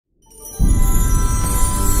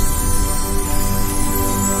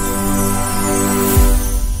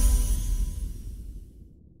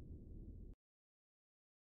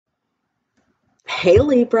Hey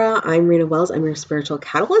Libra, I'm Rena Wells. I'm your spiritual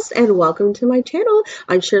catalyst and welcome to my channel.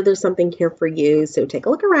 I'm sure there's something here for you. So take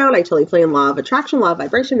a look around. I totally play in law of attraction, law of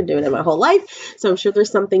vibration. I've been doing it my whole life. So I'm sure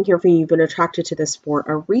there's something here for you. You've been attracted to this for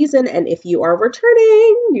a reason. And if you are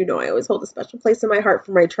returning, you know I always hold a special place in my heart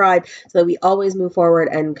for my tribe so that we always move forward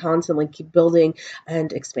and constantly keep building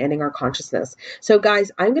and expanding our consciousness. So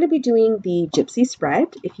guys, I'm going to be doing the Gypsy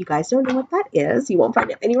spread. If you guys don't know what that is, you won't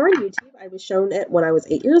find it anywhere on YouTube. I was shown it when I was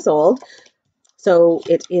 8 years old. So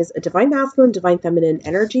it is a divine masculine, divine feminine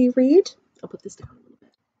energy read. I'll put this down a little bit.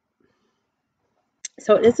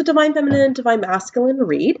 So it is a divine feminine, divine masculine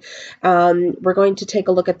read. We're going to take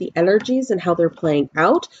a look at the energies and how they're playing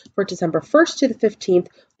out for December 1st to the 15th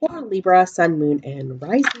for Libra, Sun, Moon, and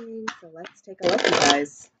Rising. So let's take a look, you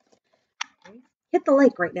guys. Okay. Hit the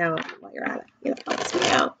like right now while you're at it. It helps me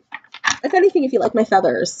out. If anything, if you like my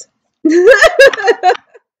feathers.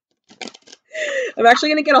 I'm actually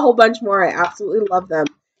going to get a whole bunch more. I absolutely love them.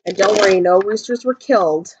 And don't worry, no roosters were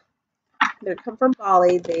killed. They come from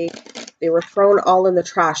Bali. They were thrown all in the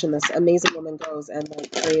trash, and this amazing woman goes and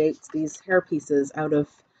like creates these hair pieces out of,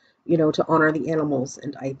 you know, to honor the animals.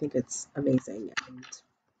 And I think it's amazing. And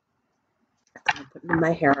I put it in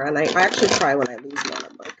my hair, and I actually cry when I lose one.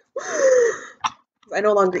 I'm like, I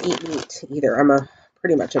no longer eat meat either. I'm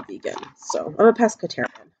pretty much a vegan, so I'm a pescatarian.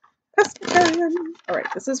 All right,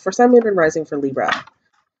 this is for Sun, Moon, and Rising for Libra.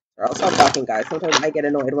 Or I'll stop talking, guys. Sometimes I get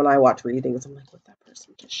annoyed when I watch readings. I'm like, let that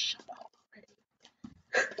person just shut up already.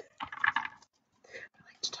 I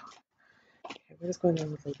like to talk. Okay, what is going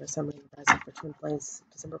on with Libra, Sun, Moon, and Rising for Twin Flames,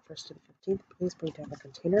 December 1st to the 15th? Please bring down the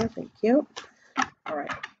container. Thank you. All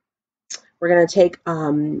right. We're going to take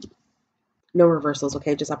no reversals,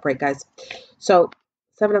 okay? Just upright, guys. So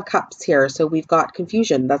 7 of Cups here. So we've got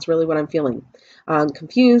confusion. That's really what I'm feeling.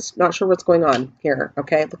 Confused, not sure what's going on here,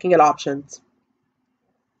 okay? Looking at options.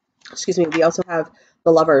 Excuse me. We also have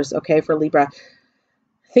the Lovers, okay, for Libra.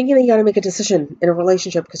 Thinking that you got to make a decision in a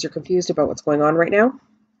relationship because you're confused about what's going on right now.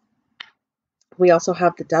 We also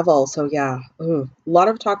have the Devil. So yeah, a lot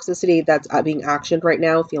of toxicity that's being actioned right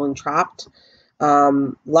now, feeling trapped.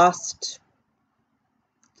 Lust,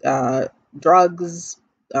 drugs,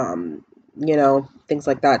 you know, things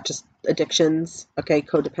like that, just addictions, okay,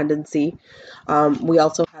 codependency. We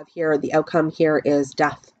also have here, the outcome here is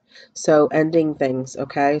death. So ending things,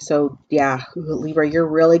 okay? So yeah, Libra, you're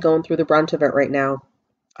really going through the brunt of it right now.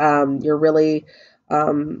 You're really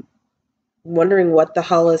wondering what the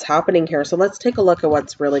hell is happening here. So let's take a look at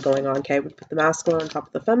what's really going on, okay? We put the masculine on top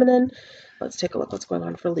of the feminine. Let's take a look what's going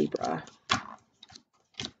on for Libra.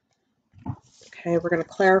 Okay, we're going to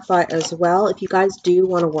clarify as well. If you guys do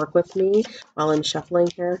want to work with me while I'm shuffling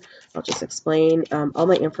here, I'll just explain. All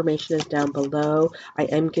my information is down below. I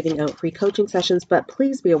am giving out free coaching sessions, but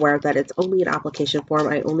please be aware that it's only an application form.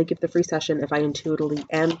 I only give the free session if I intuitively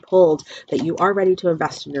am pulled that you are ready to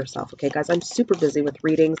invest in yourself. Okay, guys, I'm super busy with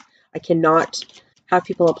readings. I cannot have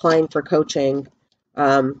people applying for coaching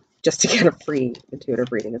just to get a free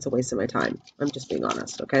intuitive reading. It's a waste of my time. I'm just being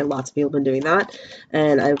honest, okay? Lots of people have been doing that,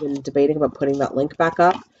 and I've been debating about putting that link back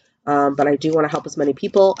up, but I do want to help as many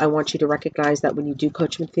people. I want you to recognize that when you do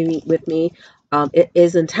coach with me, it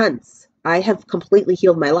is intense. I have completely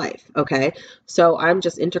healed my life, okay? So I'm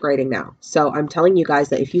just integrating now. So I'm telling you guys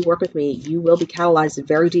that if you work with me, you will be catalyzed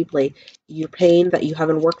very deeply. Your pain that you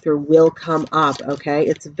haven't worked through will come up, okay?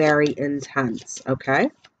 It's very intense,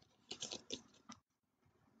 okay?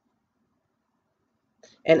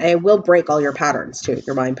 And I will break all your patterns too,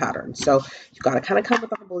 your mind patterns. So you've got to kind of come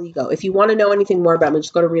with a humble ego. If you want to know anything more about me,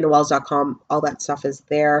 just go to renawells.com. All that stuff is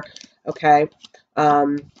there. Okay.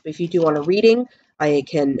 If you do want a reading, I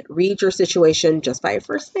can read your situation just by your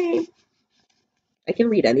first name. I can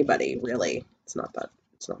read anybody, really. It's not that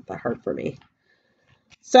hard for me.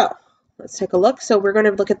 So let's take a look. So we're going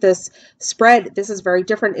to look at this spread. This is very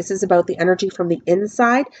different. This is about the energy from the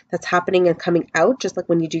inside that's happening and coming out. Just like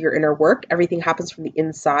when you do your inner work, everything happens from the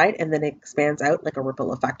inside and then it expands out like a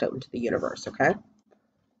ripple effect out into the universe. Okay.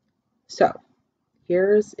 So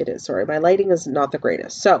here's it is. Sorry, my lighting is not the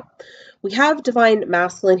greatest. So we have divine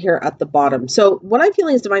masculine here at the bottom. So what I'm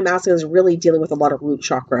feeling is divine masculine is really dealing with a lot of root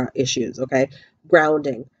chakra issues. Okay.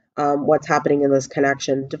 Grounding. What's happening in this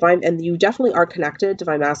connection. Divine, and you definitely are connected.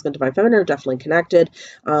 Divine masculine, divine feminine are definitely connected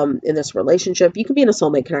in this relationship. You can be in a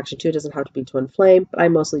soulmate connection too. It doesn't have to be twin flame, but I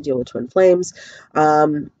mostly deal with twin flames.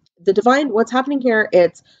 The divine, what's happening here,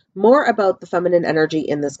 it's more about the feminine energy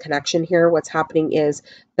in this connection here. What's happening is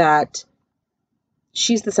that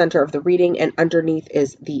she's the center of the reading, and underneath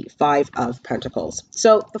is the 5 of Pentacles.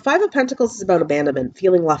 So the 5 of Pentacles is about abandonment,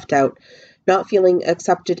 feeling left out, not feeling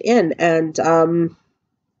accepted in, and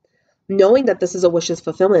knowing that this is a wishes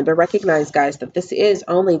fulfillment, but recognize, guys, that this is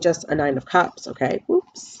only just a 9 of Cups, okay?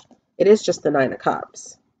 Oops. It is just the 9 of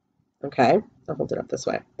Cups, okay? I'll hold it up this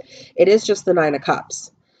way. It is just the 9 of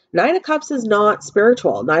Cups. 9 of Cups is not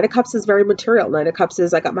spiritual. 9 of Cups is very material. 9 of Cups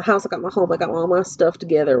is, I got my house, I got my home, I got all my stuff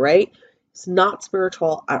together, right? It's not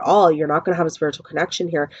spiritual at all. You're not going to have a spiritual connection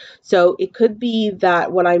here. So it could be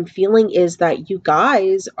that what I'm feeling is that you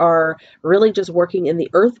guys are really just working in the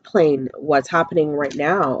earth plane, what's happening right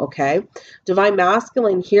now, okay? Divine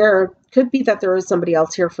masculine here could be that there is somebody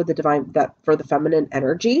else here for the divine, that for the feminine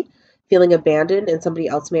energy, feeling abandoned, and somebody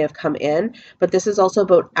else may have come in. But this is also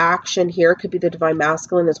about action here. It could be the divine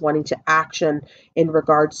masculine is wanting to action in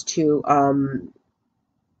regards to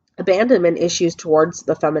abandonment issues towards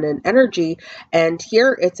the feminine energy. And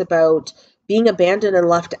here it's about being abandoned and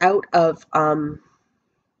left out of a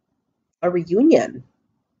reunion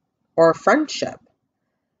or a friendship,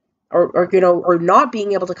 or you know, or not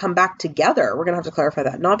being able to come back together. We're gonna have to clarify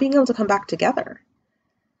that. Not being able to come back together.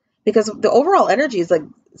 Because the overall energy is like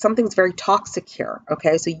something's very toxic here.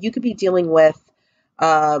 Okay. So you could be dealing with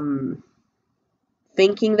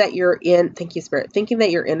thinking that you're in, thank you, Spirit, thinking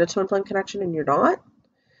that you're in a twin flame connection and you're not.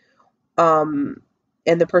 And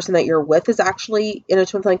the person that you're with is actually in a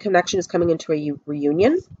twin flame connection, is coming into a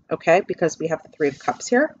reunion, okay? Because we have the 3 of Cups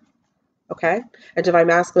here, okay? And divine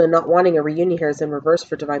masculine not wanting a reunion here is in reverse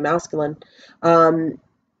for divine masculine.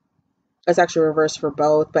 It's actually reversed for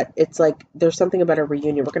both, but it's like there's something about a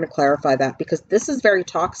reunion. We're going to clarify that because this is very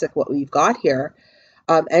toxic what we've got here.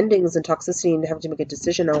 Endings and toxicity and having to make a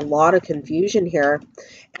decision, a lot of confusion here.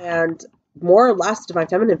 And more or less divine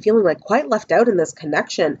feminine feeling like quite left out in this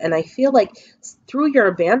connection. And I feel like through your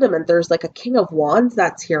abandonment, there's like a King of Wands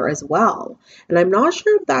that's here as well. And I'm not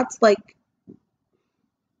sure if that's like,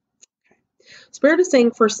 Spirit is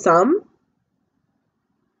saying for some,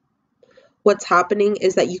 what's happening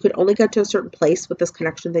is that you could only get to a certain place with this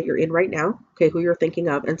connection that you're in right now. Okay, who you're thinking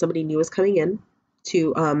of, and somebody new is coming in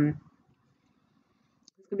to, it's going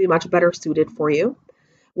to be much better suited for you.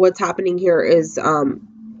 What's happening here is,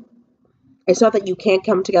 it's not that you can't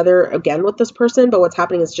come together again with this person, but what's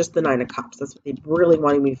happening is just the 9 of Cups. That's what they're really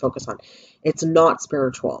wanting me to focus on. It's not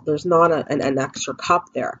spiritual. There's not an extra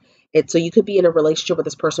cup there. So you could be in a relationship with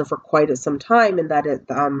this person for quite some time, and that it,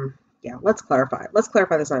 yeah, let's clarify. Let's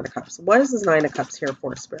clarify this 9 of Cups. What is this 9 of Cups here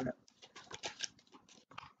for, Spirit?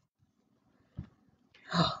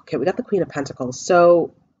 Oh, okay, we got the Queen of Pentacles.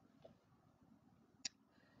 So,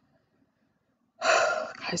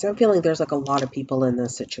 guys, I'm feeling there's like a lot of people in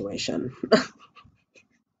this situation.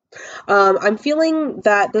 I'm feeling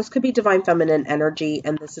that this could be divine feminine energy,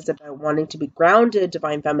 and this is about wanting to be grounded,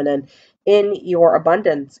 divine feminine, in your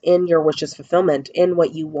abundance, in your wishes fulfillment, in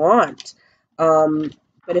what you want.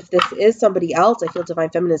 But if this is somebody else, I feel divine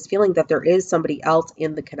feminine is feeling that there is somebody else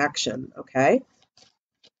in the connection, okay?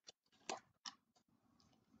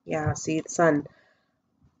 Yeah, see, the Sun.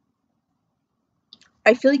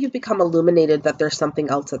 I feel you've become illuminated that there's something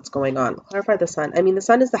else that's going on. Clarify the Sun. I mean, the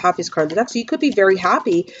Sun is the happiest card in the deck, so you could be very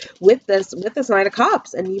happy with this 9 of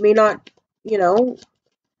Cups, and you may not, you know,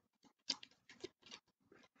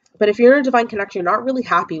 but if you're in a divine connection, you're not really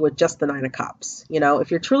happy with just the 9 of Cups. You know,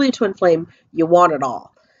 if you're truly a twin flame, you want it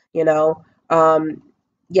all, you know.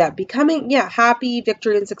 Yeah, becoming, yeah, happy,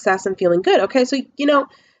 victory, and success, and feeling good. Okay, so, you know,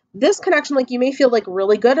 this connection, like, you may feel like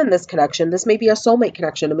really good in this connection. This may be a soulmate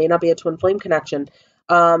connection. It may not be a twin flame connection.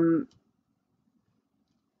 Spirit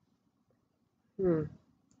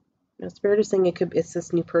is saying it's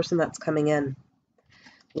this new person that's coming in.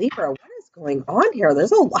 Libra, what is going on here?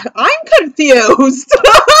 There's a lot. I'm confused.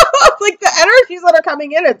 Like the energies that are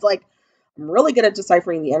coming in, it's like I'm really good at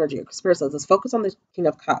deciphering the energy. Spirit says, let's focus on the King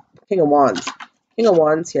of Wands. King of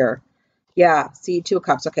Wands here. Yeah, see, 2 of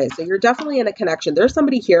Cups. Okay, so you're definitely in a connection. There's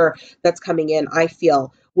somebody here that's coming in, I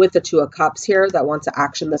feel, with the 2 of Cups here that wants to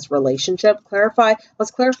action this relationship.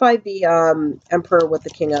 Let's clarify the Emperor with the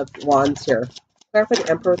King of Wands here. Clarify the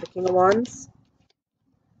Emperor with the King of Wands.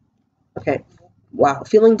 Okay, wow,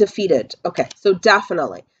 feeling defeated. Okay, so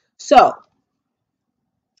definitely. So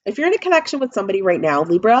if you're in a connection with somebody right now,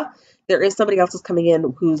 Libra, there is somebody else who's coming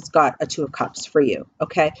in who's got a 2 of Cups for you,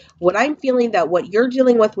 okay? What I'm feeling that what you're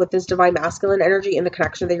dealing with this divine masculine energy in the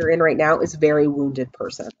connection that you're in right now is very wounded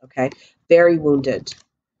person, okay? Very wounded.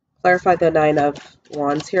 Clarify the 9 of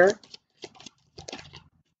Wands here.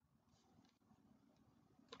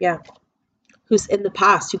 Yeah. Who's in the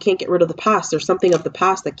past, who can't get rid of the past. There's something of the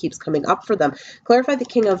past that keeps coming up for them. Clarify the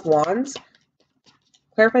King of Wands.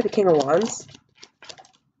 Clarify the King of Wands.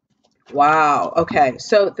 Wow. Okay.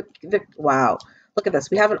 So wow. Look at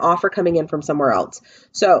this. We have an offer coming in from somewhere else.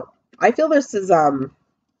 So I feel this is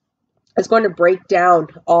It's going to break down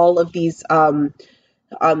all of these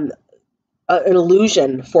an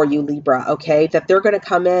illusion for you, Libra, okay? That they're going to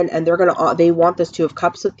come in and they want this Two of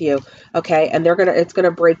Cups with you, okay? And it's going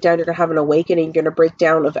to break down. You're going to have an awakening. You're going to break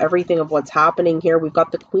down of everything of what's happening here. We've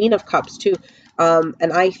got the Queen of Cups too.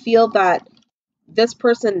 And I feel that this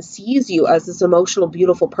person sees you as this emotional,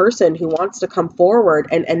 beautiful person who wants to come forward,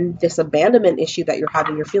 and this abandonment issue that you're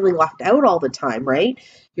having, you're feeling left out all the time, right?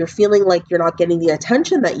 You're feeling like you're not getting the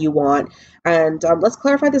attention that you want. And let's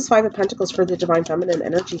clarify this Five of Pentacles for the Divine Feminine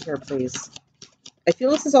energy here, please. I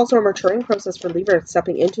feel this is also a maturing process for Libra,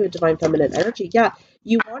 stepping into a divine feminine energy. Yeah,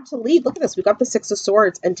 you want to leave. Look at this. We got the Six of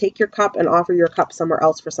Swords, and take your cup and offer your cup somewhere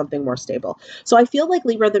else for something more stable. So I feel like,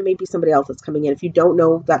 Libra, there may be somebody else that's coming in. If you don't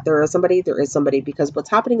know that there is somebody, because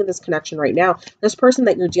what's happening in this connection right now, this person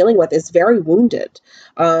that you're dealing with is very wounded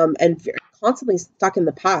and constantly stuck in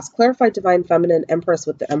the past. Clarify Divine Feminine Empress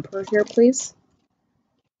with the Emperor here, please.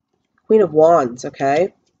 Queen of Wands,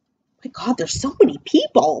 okay? My God, there's so many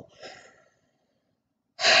people.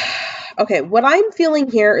 Okay, what I'm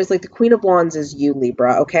feeling here is like the Queen of Wands is you,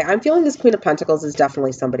 Libra, okay? I'm feeling this Queen of Pentacles is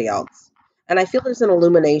definitely somebody else. And I feel there's an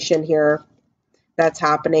illumination here that's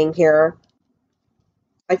happening here.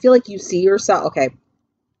 I feel like you see yourself, okay.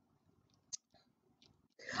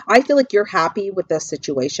 I feel like you're happy with this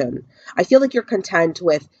situation. I feel like you're content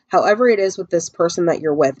with however it is with this person that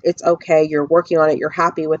you're with. It's okay. You're working on it. You're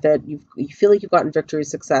happy with it. You feel like you've gotten victory,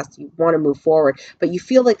 success. You want to move forward, but you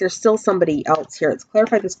feel like there's still somebody else here. Let's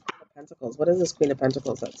clarify this Queen of Pentacles. What is this Queen of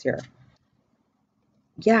Pentacles that's here?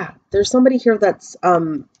 Yeah, there's somebody here that's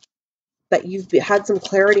that you've had some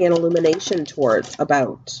clarity and illumination towards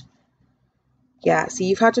about. Yeah, see,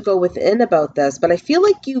 you've had to go within about this, but I feel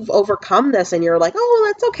like you've overcome this and you're like,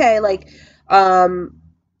 oh, that's okay. Like, I'm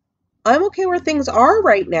okay where things are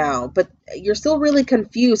right now, but you're still really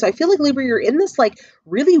confused. I feel like, Libra, you're in this like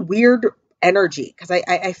really weird energy because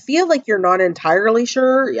I feel like you're not entirely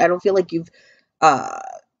sure. I don't feel like you've,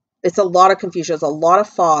 it's a lot of confusion. It's a lot of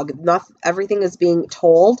fog. Not everything is being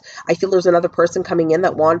told. I feel there's another person coming in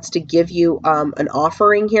that wants to give you an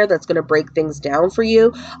offering here that's going to break things down for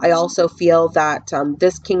you. I also feel that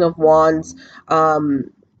this King of Wands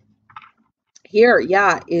here,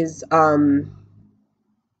 yeah, is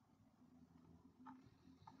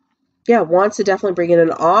yeah, wants to definitely bring in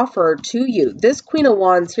an offer to you. This Queen of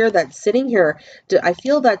Wands here that's sitting here, I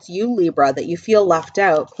feel that's you, Libra, that you feel left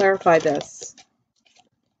out. Clarify this.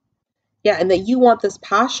 Yeah, and that you want this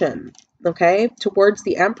passion, okay, towards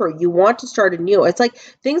the Emperor. You want to start anew. It's like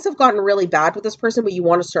things have gotten really bad with this person, but you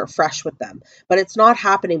want to start fresh with them. But it's not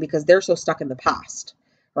happening because they're so stuck in the past,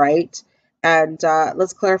 right? And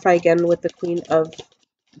let's clarify again with the Queen of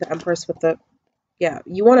the Empress with the, yeah,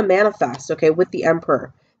 you want to manifest, okay, with the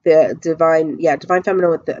Emperor. The divine, yeah, divine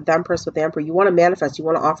feminine with the Empress with the Emperor. You want to manifest, you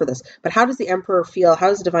want to offer this. But how does the Emperor feel? How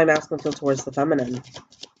does the divine masculine feel towards the feminine?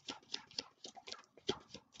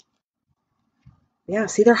 Yeah,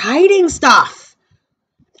 see, they're hiding stuff.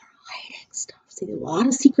 They're hiding stuff. See, a lot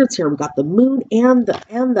of secrets here. We got the Moon and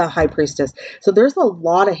the High Priestess. So there's a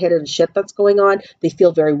lot of hidden shit that's going on. They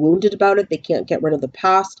feel very wounded about it. They can't get rid of the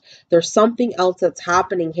past. There's something else that's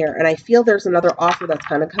happening here. And I feel there's another offer that's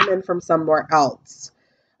kind of come in from somewhere else.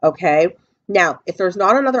 Okay? Now, if there's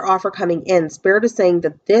not another offer coming in, Spirit is saying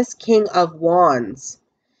that this King of Wands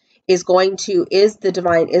is the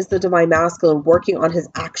divine masculine working on his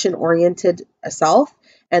action-oriented self,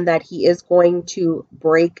 and that he is going to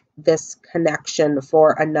break this connection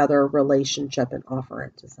for another relationship and offer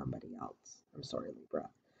it to somebody else. I'm sorry, Libra.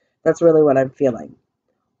 That's really what I'm feeling.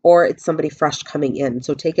 Or it's somebody fresh coming in.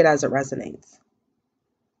 So take it as it resonates.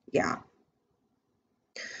 Yeah.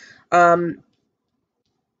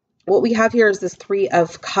 What we have here is this Three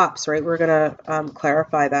of Cups, right? We're going to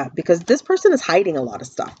clarify that because this person is hiding a lot of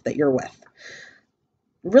stuff that you're with.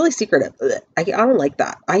 Really secretive. I don't like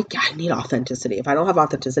that. I need authenticity. If I don't have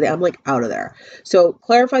authenticity, I'm like out of there. So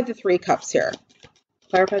clarify the Three Cups here.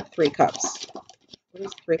 Clarify the Three Cups. What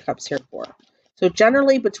is Three Cups here for? So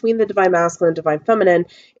generally between the divine masculine and divine feminine,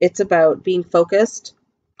 it's about being focused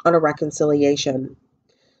on a reconciliation.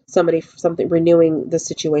 Something renewing the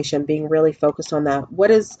situation, being really focused on that.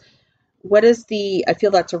 What is I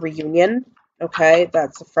feel that's a reunion. Okay,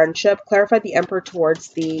 that's a friendship. Clarify the Emperor towards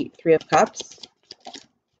the Three of Cups.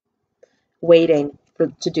 Waiting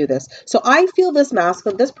to do this. So I feel this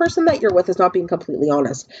masculine, this person that you're with is not being completely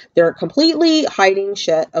honest. They're completely hiding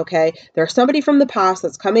shit, okay? There's somebody from the past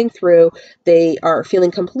that's coming through. They are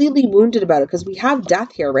feeling completely wounded about it because we have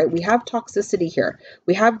death here, right? We have toxicity here.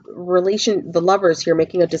 We have the lovers here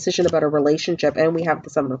making a decision about a relationship, and we have the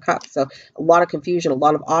Seven of Cups. So a lot of confusion, a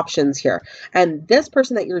lot of options here. And this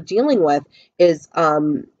person that you're dealing with is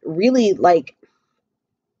really like,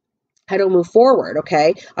 how to move forward,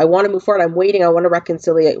 okay? I want to move forward. I'm waiting. I want to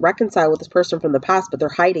reconcile with this person from the past, but they're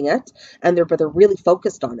hiding it, and they're really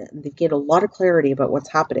focused on it, and they've gained a lot of clarity about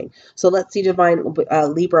what's happening. So let's see, Divine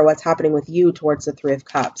Libra, what's happening with you towards the Three of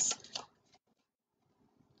Cups.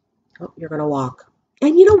 Oh, you're gonna walk,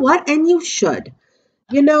 and you know what? And you should.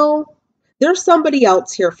 You know, there's somebody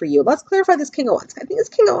else here for you. Let's clarify this King of Wands. I think this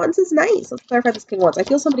King of Wands is nice. Let's clarify this King of Wands. I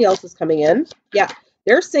feel somebody else is coming in. Yeah.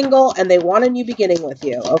 They're single and they want a new beginning with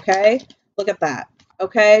you, okay? Look at that,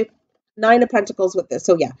 okay? Nine of Pentacles with this.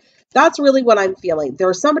 So yeah, that's really what I'm feeling.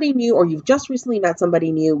 There's somebody new, or you've just recently met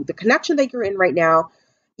somebody new. The connection that you're in right now,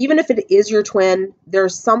 even if it is your twin,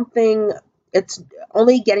 there's something, it's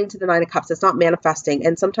only getting to the Nine of Cups. It's not manifesting.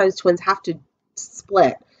 And sometimes twins have to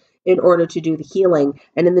split in order to do the healing.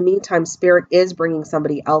 And in the meantime, Spirit is bringing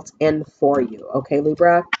somebody else in for you, okay,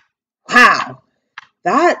 Libra? Wow.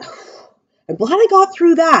 I'm glad I got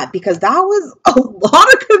through that, because that was a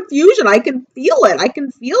lot of confusion. I can feel it. I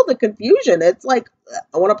can feel the confusion. It's like,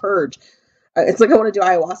 I want to purge. It's like I want to do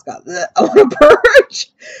ayahuasca. I want to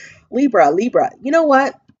purge. Libra. You know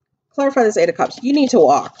what? Clarify this Eight of Cups. You need to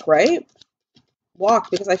walk, right?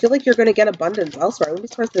 Walk, because I feel like you're going to get abundance elsewhere. Let me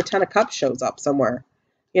see if the Ten of Cups shows up somewhere.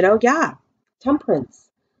 You know, yeah. Temperance,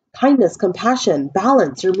 kindness, compassion,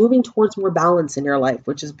 balance. You're moving towards more balance in your life,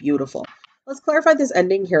 which is beautiful. Let's clarify this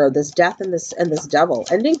ending here, this death and this devil.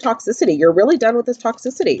 Ending toxicity. You're really done with this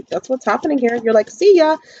toxicity. That's what's happening here. You're like, see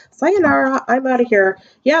ya, sayonara, I'm out of here.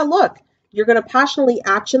 Yeah, look, you're going to passionately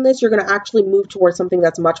action this. You're going to actually move towards something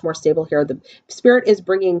that's much more stable here. The Spirit is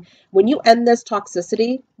bringing, when you end this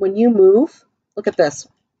toxicity, when you move, look at this.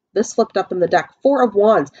 This flipped up in the deck. Four of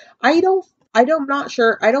Wands. I'm not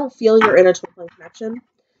sure. I don't feel you're in a twin flame connection.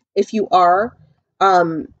 If you are,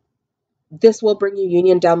 this will bring you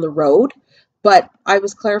union down the road. But I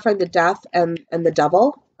was clarifying the death and the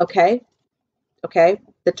devil, okay? Okay,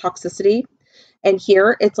 the toxicity. And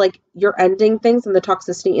here, it's like you're ending things and the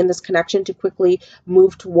toxicity in this connection to quickly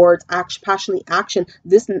move towards passionately action.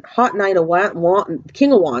 This hot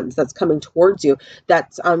King of Wands that's coming towards you,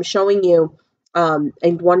 that's showing you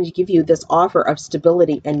and wanting to give you this offer of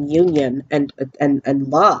stability and union and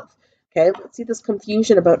love. Okay, let's see this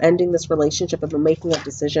confusion about ending this relationship and making a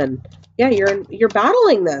decision. Yeah, you're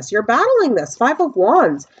battling this. You're battling this. Five of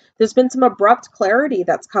Wands. There's been some abrupt clarity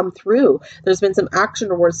that's come through. There's been some action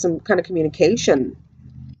towards some kind of communication.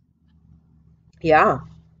 Yeah.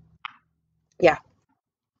 Yeah.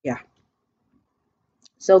 Yeah.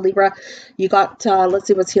 So Libra, you got, let's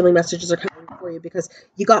see what's healing messages are coming for you, because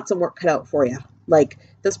you got some work cut out for you. Like,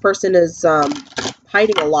 this person is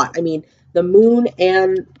hiding a lot. I mean, the Moon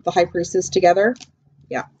and the High Priestess together,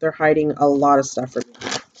 yeah, they're hiding a lot of stuff from you.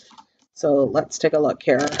 So let's take a look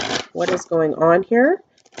here. What is going on here?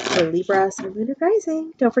 So Libra, Sun, Moon, and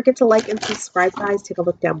Rising. Don't forget to like and subscribe, guys. Take a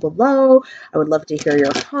look down below. I would love to hear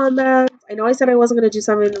your comments. I know I said I wasn't going to do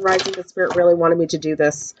Sun, Moon, and Rising, but Spirit really wanted me to do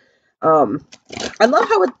this. I love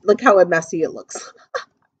how messy it looks.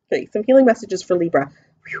 Okay, some healing messages for Libra.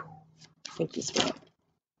 Whew. Thank you, Spirit.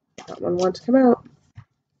 That one wanted to come out.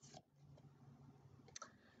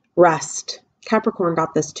 Rest. Capricorn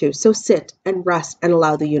got this too. So sit and rest and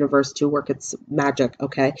allow the universe to work its magic,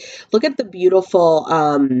 okay? Look at the beautiful,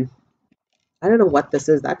 I don't know what this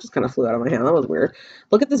is. That just kind of flew out of my hand. That was weird.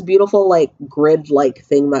 Look at this beautiful, like, grid-like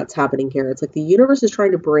thing that's happening here. It's like the universe is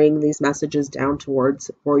trying to bring these messages down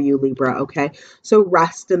towards for you, Libra, okay? So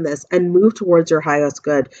rest in this and move towards your highest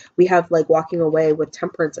good. We have, like, walking away with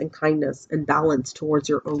temperance and kindness and balance towards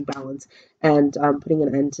your own balance, and putting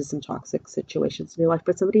an end to some toxic situations in your life.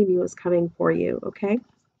 But somebody new is coming for you, okay?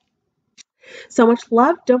 So much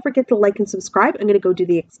love. Don't forget to like and subscribe. I'm going to go do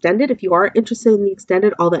the extended. If you are interested in the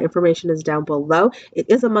extended, all the information is down below. It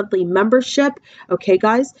is a monthly membership. Okay,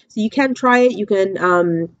 guys. So you can try it. You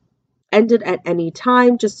can end it at any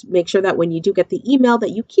time. Just make sure that when you do get the email that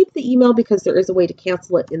you keep the email, because there is a way to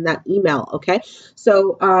cancel it in that email. Okay.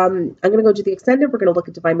 So I'm going to go do the extended. We're going to look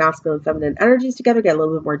at divine masculine and feminine energies together, get a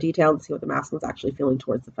little bit more detail, and see what the masculine is actually feeling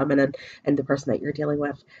towards the feminine and the person that you're dealing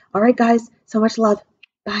with. All right, guys. So much love.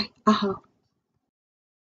 Bye. Aho.